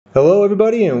Hello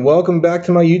everybody and welcome back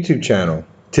to my YouTube channel.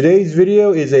 Today's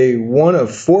video is a one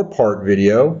of four-part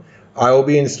video. I will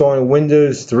be installing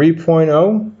Windows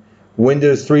 3.0,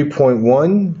 Windows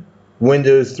 3.1,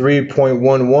 Windows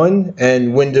 3.11,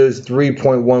 and Windows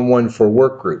 3.11 for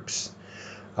workgroups.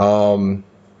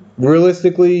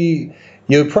 Realistically,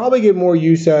 you'll probably get more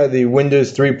use out of the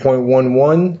Windows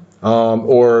 3.11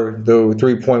 or the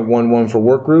 3.11 for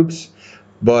workgroups,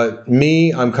 but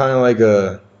me, I'm kind of like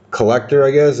a collector,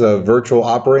 I guess, of virtual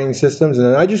operating systems,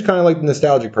 and I just kind of like the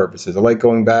nostalgic purposes. I like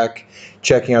going back,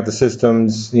 checking out the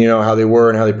systems, how they were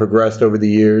and how they progressed over the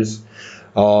years.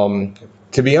 To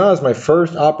be honest, my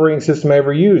first operating system I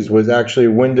ever used was actually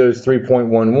Windows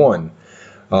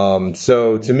 3.11.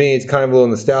 So to me, it's kind of a little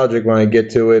nostalgic when I get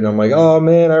to it, and I'm like, oh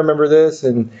man, I remember this,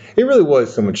 and it really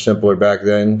was so much simpler back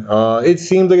then. It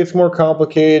seems like it's more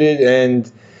complicated,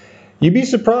 and you'd be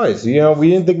surprised. We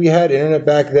didn't think we had internet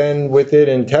back then with it,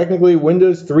 and technically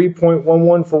Windows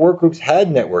 3.11 for workgroups had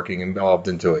networking involved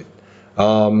into it.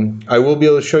 I will be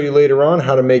able to show you later on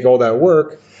how to make all that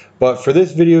work, but for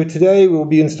this video today, we'll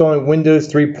be installing Windows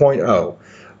 3.0.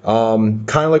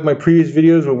 Kind of like my previous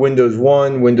videos with Windows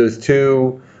 1, Windows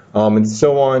 2, and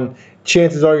so on.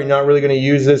 Chances are you're not really going to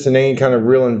use this in any kind of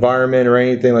real environment or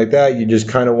anything like that. You just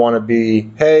kind of want to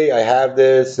be, hey, I have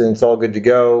this and it's all good to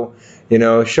go.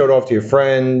 Show it off to your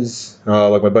friends,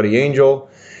 like my buddy Angel.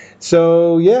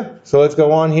 So yeah, so let's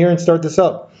go on here and start this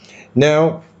up.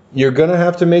 Now, you're going to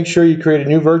have to make sure you create a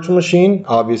new virtual machine,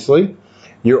 obviously.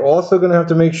 You're also going to have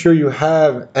to make sure you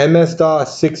have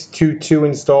MS-DOS 6.2.2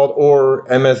 installed or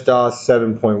MS-DOS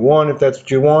 7.1 if that's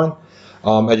what you want.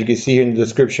 As you can see here in the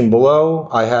description below,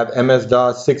 I have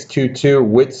MS-DOS 6.2.2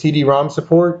 with CD-ROM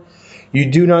support. You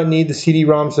do not need the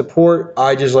CD-ROM support.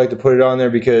 I just like to put it on there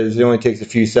because it only takes a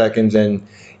few seconds, and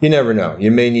you never know.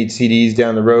 You may need CDs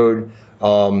down the road.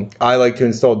 I like to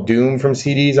install Doom from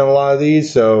CDs on a lot of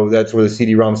these, so that's where the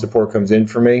CD-ROM support comes in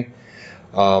for me.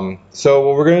 So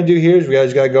what we're going to do here is we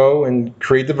guys got to go and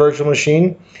create the virtual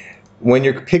machine. When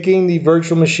you're picking the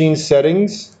virtual machine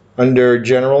settings under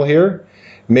General here,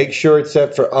 make sure it's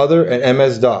set for Other and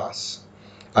MS-DOS.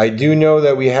 I do know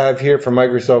that we have here for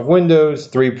Microsoft Windows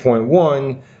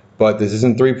 3.1, but this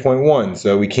isn't 3.1,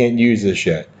 so we can't use this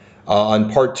yet. On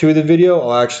part 2 of the video,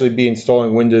 I'll actually be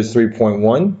installing Windows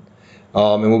 3.1, and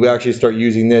we'll actually start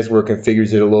using this where it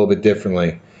configures it a little bit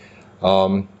differently.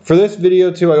 For this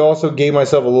video too, I also gave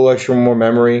myself a little extra more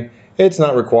memory. It's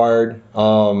not required.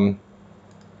 And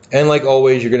like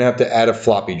always, you're going to have to add a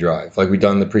floppy drive like we've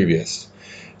done in the previous.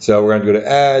 So we're going to go to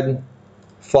Add,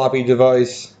 Floppy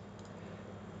Device,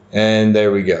 and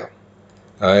there we go.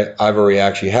 Alright, I've already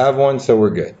actually have one, so we're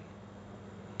good.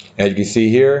 As you can see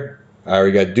here, I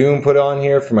already got Doom put on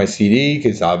here for my CD,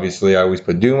 because obviously I always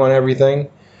put Doom on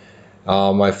everything.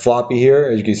 My floppy here,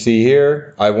 as you can see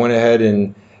here, I went ahead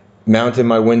and mounted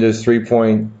my Windows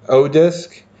 3.0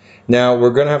 disk. Now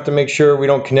we're going to have to make sure we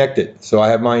don't connect it. So I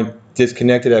have mine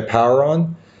disconnected at power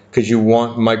on, because you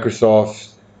want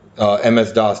Microsoft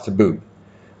MS-DOS to boot,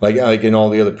 like in all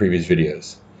the other previous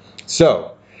videos.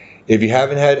 So if you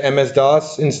haven't had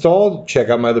MS-DOS installed, check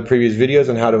out my other previous videos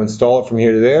on how to install it from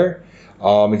here to there.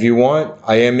 If you want,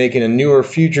 I am making a newer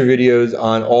future videos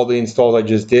on all the installs I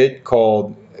just did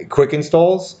called quick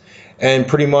installs, and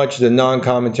pretty much the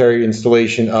non-commentary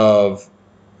installation of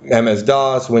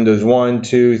MS-DOS, Windows 1,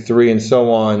 2, 3, and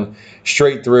so on,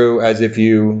 straight through as if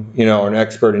you are an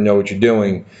expert and know what you're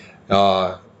doing,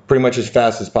 pretty much as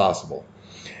fast as possible.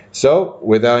 So,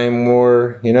 without any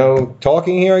more,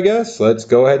 talking here, I guess, let's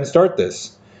go ahead and start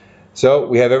this. So,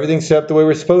 we have everything set up the way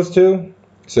we're supposed to.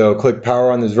 So, click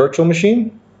power on this virtual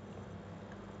machine.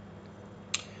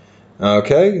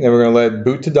 Okay, then we're going to let it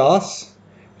boot to DOS.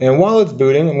 And while it's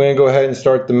booting, I'm going to go ahead and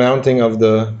start the mounting of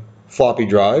the floppy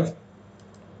drive.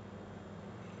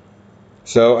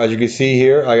 So, as you can see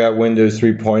here, I got Windows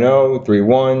 3.0,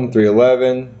 3.1,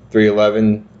 3.11,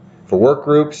 3.11 for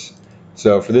workgroups.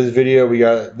 So for this video, we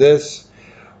got this.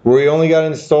 We only got to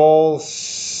install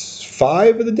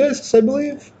 5 of the disks, I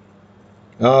believe.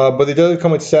 But it does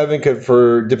come with 7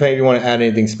 depending if you want to add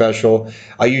anything special.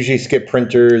 I usually skip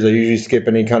printers. I usually skip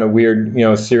any kind of weird,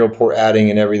 serial port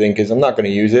adding and everything because I'm not going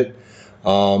to use it.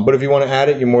 But if you want to add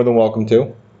it, you're more than welcome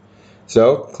to.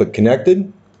 So click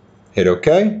Connected, hit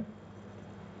OK.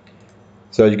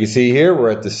 So as you can see here,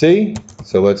 we're at the C.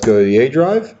 So let's go to the A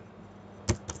drive.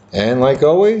 And like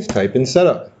always, type in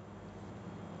setup.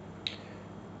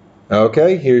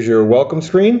 Okay, here's your welcome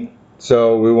screen.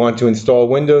 So we want to install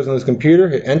Windows on this computer,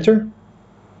 hit enter.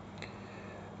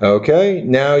 Okay,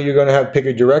 now you're going to have to pick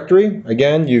a directory.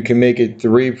 Again, you can make it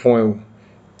 3.1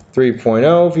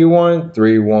 3.0 if you want,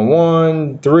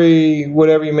 3.11, 3,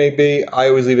 whatever you may be. I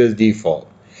always leave it as default.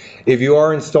 If you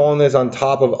are installing this on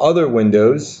top of other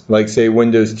Windows, like say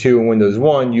Windows 2 and Windows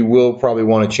 1, you will probably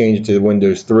want to change it to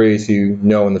Windows 3 so you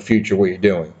know in the future what you're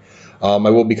doing. I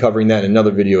will be covering that in another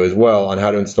video as well on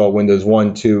how to install Windows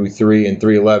 1, 2, 3, and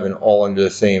 3.11 all under the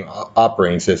same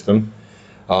operating system,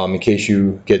 in case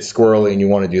you get squirrely and you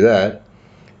want to do that.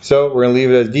 So we're going to leave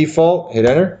it as default, hit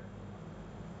enter.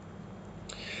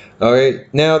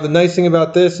 Alright, now the nice thing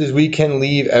about this is we can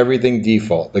leave everything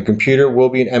default. The computer will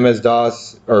be an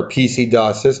MS-DOS or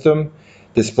PC-DOS system.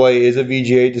 Display is a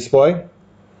VGA display.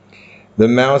 The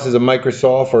mouse is a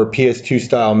Microsoft or PS2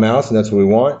 style mouse, and that's what we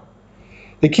want.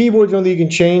 The keyboard, the only thing you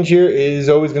can change here is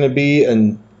always going to be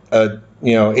a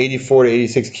 84 to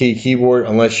 86 key keyboard,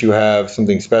 unless you have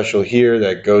something special here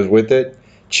that goes with it.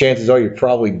 Chances are you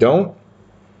probably don't.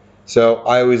 So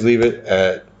I always leave it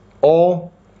at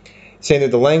all. Same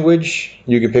with the language.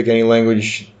 You can pick any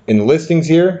language in the listings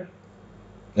here.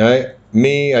 Alright,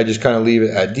 me, I just kind of leave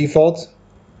it at default.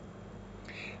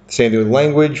 Same thing with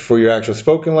language for your actual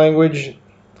spoken language.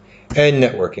 And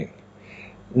networking.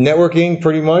 Networking,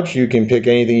 pretty much, you can pick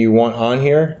anything you want on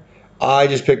here. I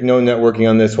just picked no networking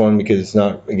on this one because it's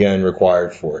not, again,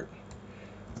 required for it.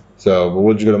 So, but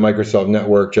we'll just go to Microsoft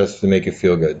Network just to make it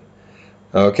feel good.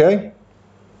 Okay,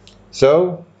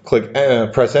 so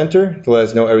press enter to let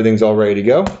us know everything's all ready to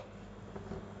go.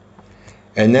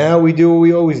 And now we do what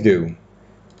we always do,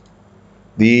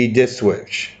 the disk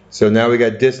switch. So now we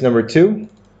got disk number 2.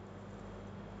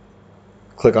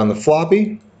 Click on the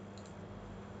floppy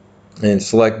and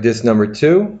select disk number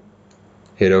 2.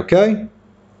 Hit OK.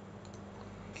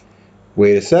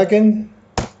 Wait a second.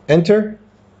 Enter.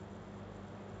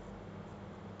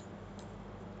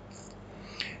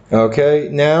 Okay,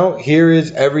 now here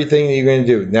is everything that you're going to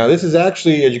do. Now this is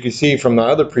actually, as you can see from the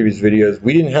other previous videos,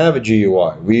 we didn't have a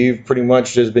GUI. We've pretty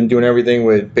much just been doing everything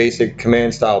with basic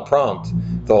command style prompt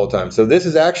the whole time. So this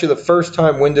is actually the first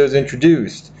time Windows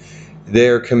introduced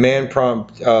their command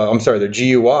prompt, their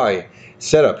GUI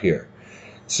setup here.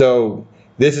 So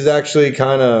this is actually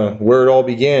kind of where it all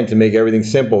began to make everything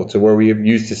simple to where we're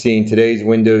used to seeing today's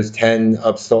Windows 10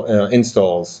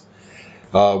 installs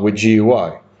with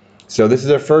GUI. So this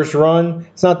is our first run.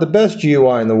 It's not the best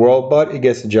GUI in the world, but it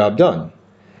gets the job done.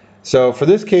 So for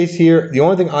this case here, the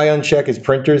only thing I uncheck is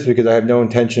printers because I have no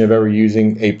intention of ever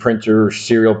using a printer,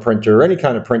 serial printer, or any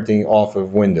kind of printing off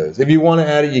of Windows. If you want to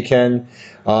add it, you can.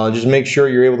 Just make sure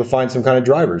you're able to find some kind of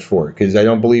drivers for it, because I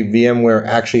don't believe VMware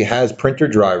actually has printer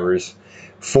drivers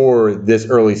for this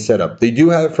early setup. They do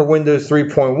have it for Windows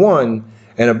 3.1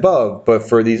 and above, but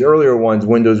for these earlier ones,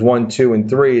 Windows 1, 2, and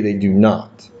 3, they do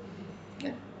not.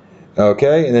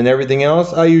 Okay, and then everything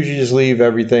else, I usually just leave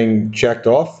everything checked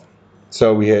off.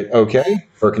 So we hit OK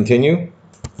or continue.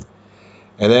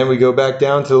 And then we go back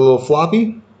down to the little floppy.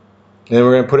 And then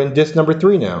we're going to put in disk number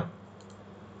 3 now.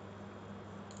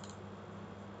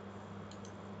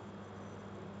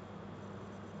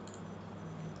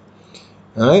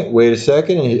 Alright, wait a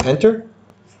second and hit enter.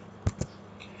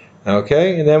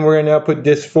 Okay, and then we're going to now put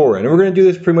disk 4 in. And we're going to do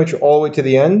this pretty much all the way to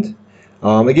the end.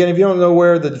 Again, if you don't know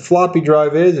where the floppy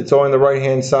drive is, it's on the right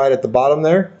hand side at the bottom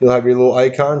there. You'll have your little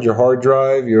icons, your hard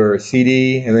drive, your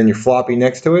CD, and then your floppy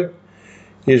next to it.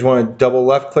 You just want to double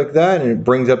left click that and it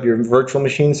brings up your virtual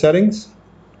machine settings.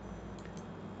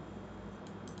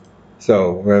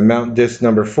 So we're going to mount disk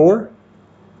number 4.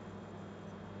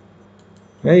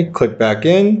 Okay, click back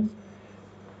in,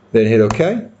 then hit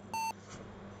OK.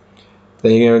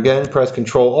 Then you're going to again press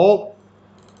Control Alt,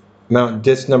 mount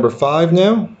disk number 5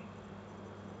 now.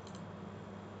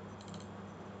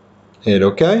 Hit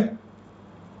OK.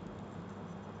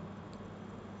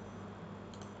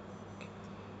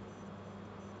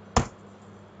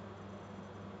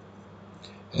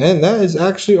 And that is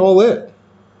actually all it.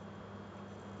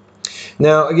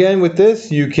 Now again with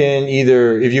this, you can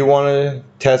either, if you want to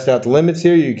test out the limits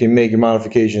here, you can make your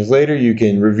modifications later. You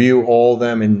can review all of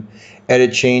them and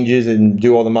edit changes and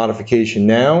do all the modification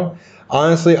now.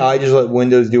 Honestly, I just let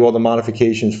Windows do all the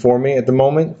modifications for me at the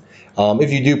moment.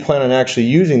 If you do plan on actually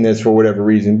using this for whatever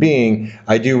reason being,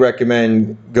 I do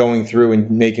recommend going through and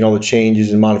making all the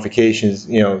changes and modifications,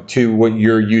 to what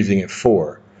you're using it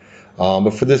for.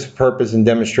 But for this purpose and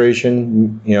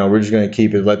demonstration, we're just going to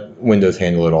keep it, let Windows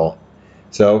handle it all.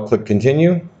 So click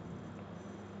continue.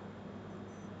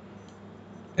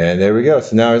 And there we go.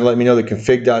 So now it's letting me know the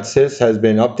config.sys has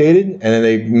been updated, and then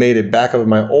they made a backup of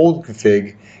my old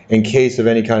config in case of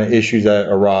any kind of issues that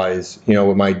arise,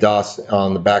 with my DOS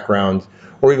on the background,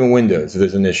 or even Windows if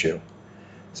there's an issue.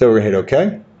 So we're going to hit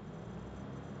OK.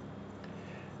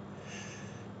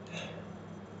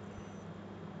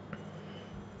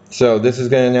 So this is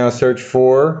going to now search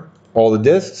for all the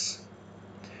disks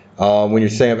when you're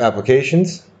setting up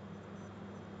applications.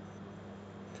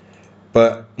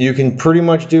 But you can pretty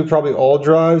much do probably all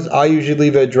drives. I usually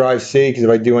leave it at drive C because if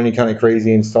I do any kind of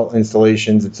crazy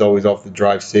installations, it's always off the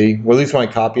drive C. Well, at least when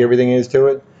I copy everything is to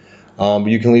it. But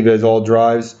you can leave it as all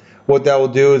drives. What that will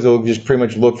do is it'll just pretty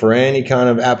much look for any kind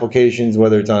of applications,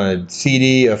 whether it's on a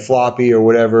CD, a floppy, or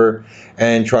whatever,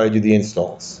 and try to do the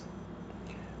installs.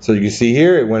 So you can see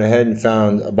here, it went ahead and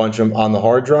found a bunch of them on the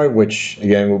hard drive, which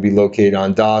again will be located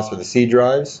on DOS or the C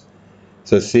drives.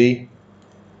 So C.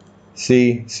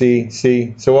 C.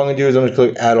 So what I'm going to do is I'm going to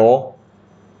click Add All.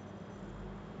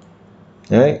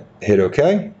 All right, hit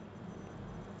OK.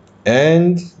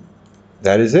 And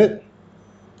that is it.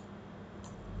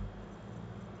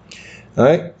 All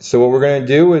right, so what we're going to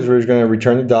do is we're just going to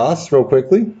return to DOS real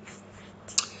quickly.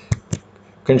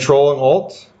 Control and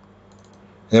Alt.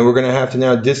 And then we're going to have to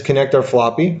now disconnect our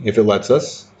floppy if it lets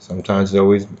us. Sometimes it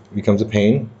always becomes a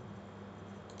pain.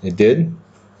 It did.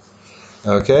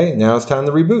 Okay, now it's time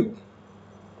to reboot.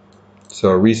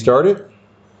 So restart it.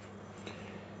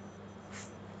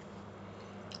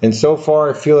 And so far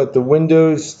I feel that the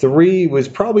Windows 3 was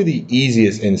probably the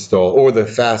easiest install, or the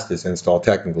fastest install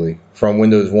technically, from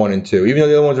Windows 1 and 2. Even though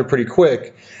the other ones are pretty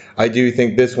quick, I do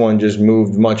think this one just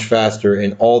moved much faster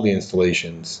in all the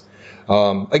installations.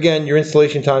 Again, your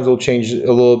installation times will change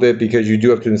a little bit because you do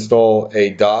have to install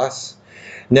a DOS.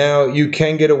 Now, you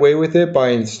can get away with it by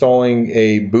installing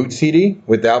a boot CD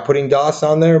without putting DOS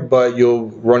on there, but you'll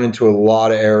run into a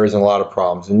lot of errors and a lot of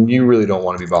problems, and you really don't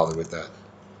want to be bothered with that.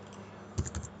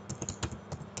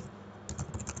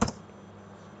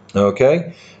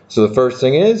 Okay, so the first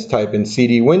thing is type in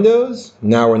CD Windows.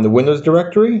 Now we're in the Windows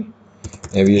directory,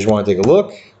 and if you just want to take a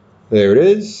look, there it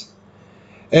is.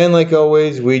 And like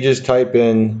always, we just type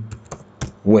in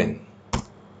Win.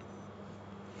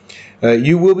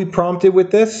 You will be prompted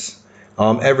with this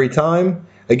every time.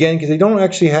 Again, because they don't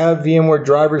actually have VMware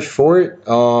drivers for it.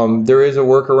 There is a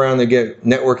workaround to get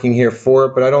networking here for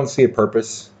it, but I don't see a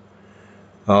purpose.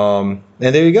 And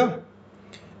there you go.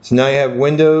 So now you have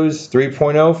Windows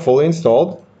 3.0 fully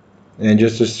installed. And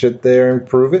just to sit there and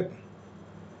prove it.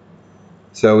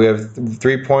 So we have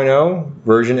 3.0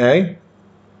 version A.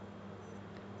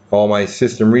 All my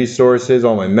system resources,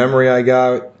 all my memory I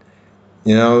got.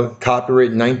 You know,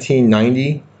 copyright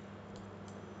 1990.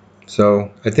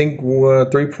 So I think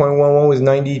 3.11 was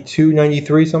 92,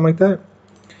 93, something like that.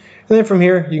 And then from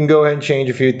here, you can go ahead and change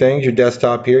a few things. Your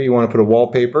desktop here, you want to put a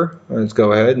wallpaper. Let's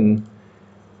go ahead and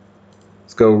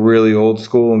let's go really old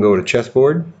school and go to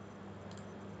chessboard.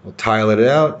 We'll tile it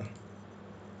out.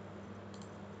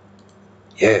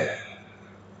 Yeah.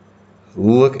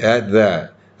 Look at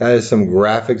that. That is some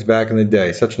graphics back in the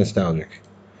day. Such nostalgic.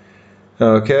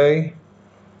 Okay.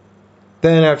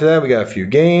 Then after that, we got a few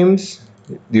games.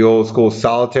 The old school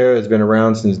Solitaire has been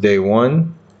around since day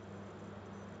one.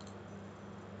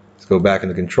 Let's go back in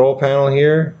the control panel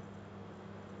here.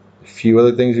 A few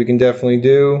other things we can definitely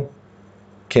do.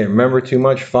 Can't remember too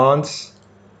much. Fonts.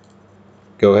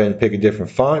 Go ahead and pick a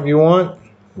different font if you want.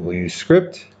 We'll use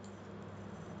script.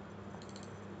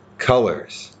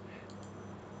 Colors.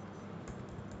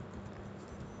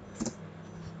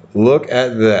 Look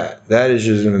at that. That is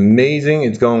just amazing.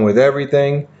 It's going with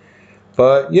everything.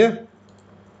 But yeah.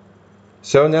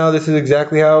 So now this is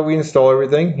exactly how we install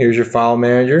everything. Here's your file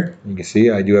manager. You can see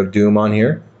I do have Doom on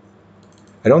here.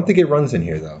 I don't think it runs in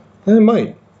here though. It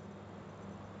might.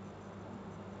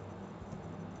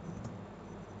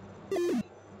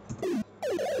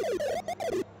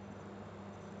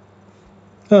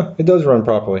 Huh, it does run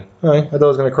properly. Alright, I thought it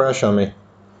was going to crash on me.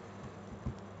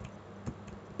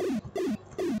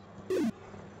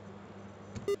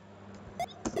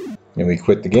 And we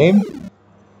quit the game.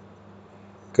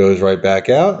 Goes right back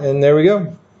out, and there we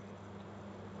go.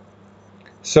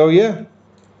 So yeah,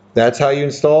 that's how you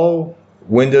install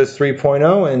Windows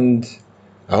 3.0, and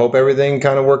I hope everything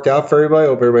kind of worked out for everybody. I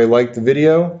hope everybody liked the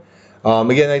video.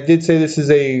 Again, I did say this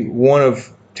is a one of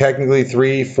technically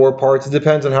 3-4 parts. It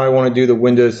depends on how I want to do the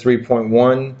Windows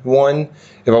 3.1.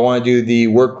 If I want to do the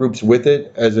work groups with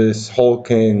it as a whole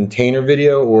container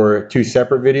video or 2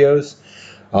 separate videos.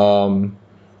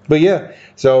 But yeah,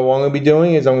 so what I'm going to be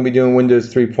doing is I'm going to be doing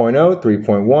Windows 3.0,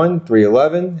 3.1,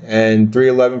 3.11, and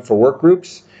 3.11 for work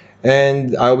groups.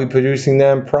 And I'll be producing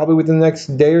them probably within the next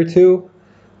day or two.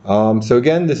 So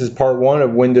again, this is part 1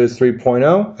 of Windows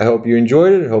 3.0. I hope you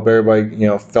enjoyed it. I hope everybody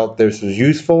felt this was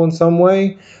useful in some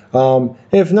way. And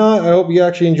if not, I hope you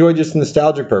actually enjoyed just the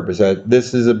nostalgic purpose. That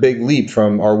this is a big leap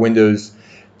from our Windows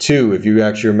 2, if you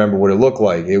actually remember what it looked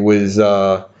like. It was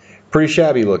pretty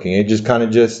shabby looking. It just kind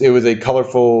of it was a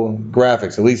colorful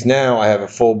graphics. At least now I have a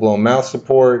full-blown mouse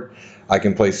support. I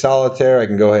can play solitaire. I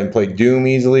can go ahead and play Doom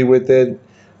easily with it.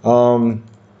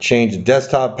 Change the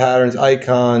desktop patterns,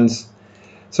 icons.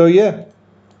 So yeah.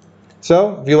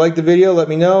 So if you like the video, let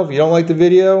me know. If you don't like the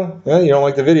video, you don't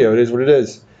like the video. It is what it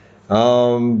is. But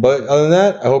other than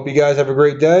that, I hope you guys have a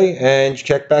great day and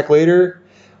check back later.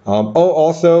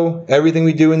 Also, everything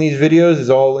we do in these videos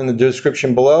is all in the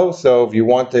description below. So if you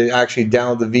want to actually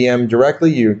download the VM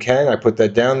directly, you can. I put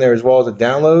that down there as well as a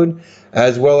download,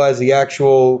 as well as the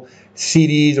actual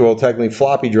CDs, or technically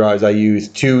floppy drives I use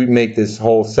to make this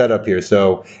whole setup here.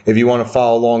 So if you want to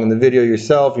follow along in the video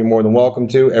yourself, you're more than welcome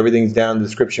to. Everything's down in the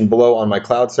description below on my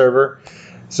cloud server.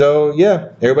 So yeah,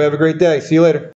 everybody have a great day. See you later.